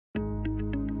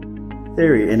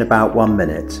Theory in about 1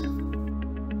 minute.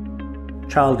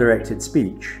 Child-directed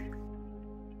speech.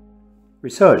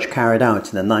 Research carried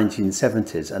out in the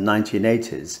 1970s and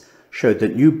 1980s showed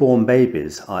that newborn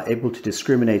babies are able to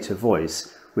discriminate a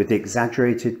voice with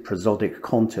exaggerated prosodic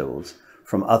contours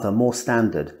from other more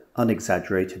standard,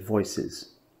 unexaggerated voices.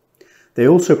 They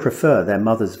also prefer their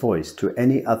mother's voice to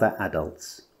any other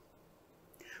adult's.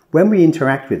 When we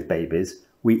interact with babies,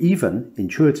 we even,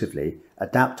 intuitively,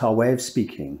 adapt our way of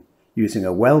speaking, using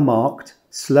a well-marked,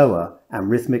 slower and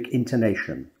rhythmic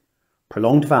intonation,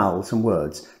 prolonged vowels and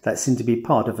words that seem to be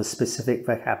part of a specific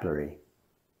vocabulary.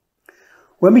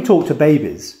 When we talk to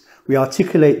babies, we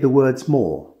articulate the words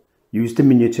more, use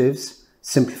diminutives,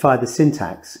 simplify the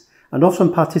syntax, and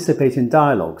often participate in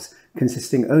dialogues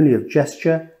consisting only of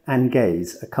gesture and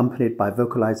gaze accompanied by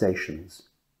vocalizations.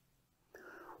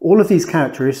 All of these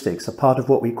characteristics are part of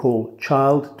what we call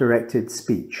child-directed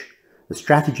speech, the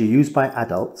strategy used by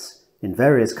adults in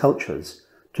various cultures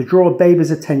to draw a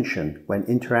baby's attention when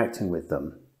interacting with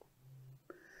them.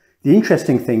 The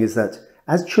interesting thing is that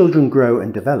as children grow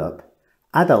and develop,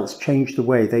 adults change the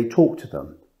way they talk to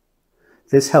them.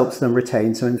 This helps them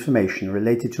retain some information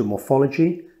related to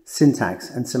morphology,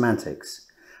 syntax and semantics,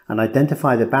 and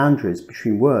identify the boundaries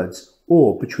between words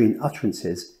or between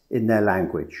utterances in their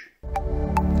language.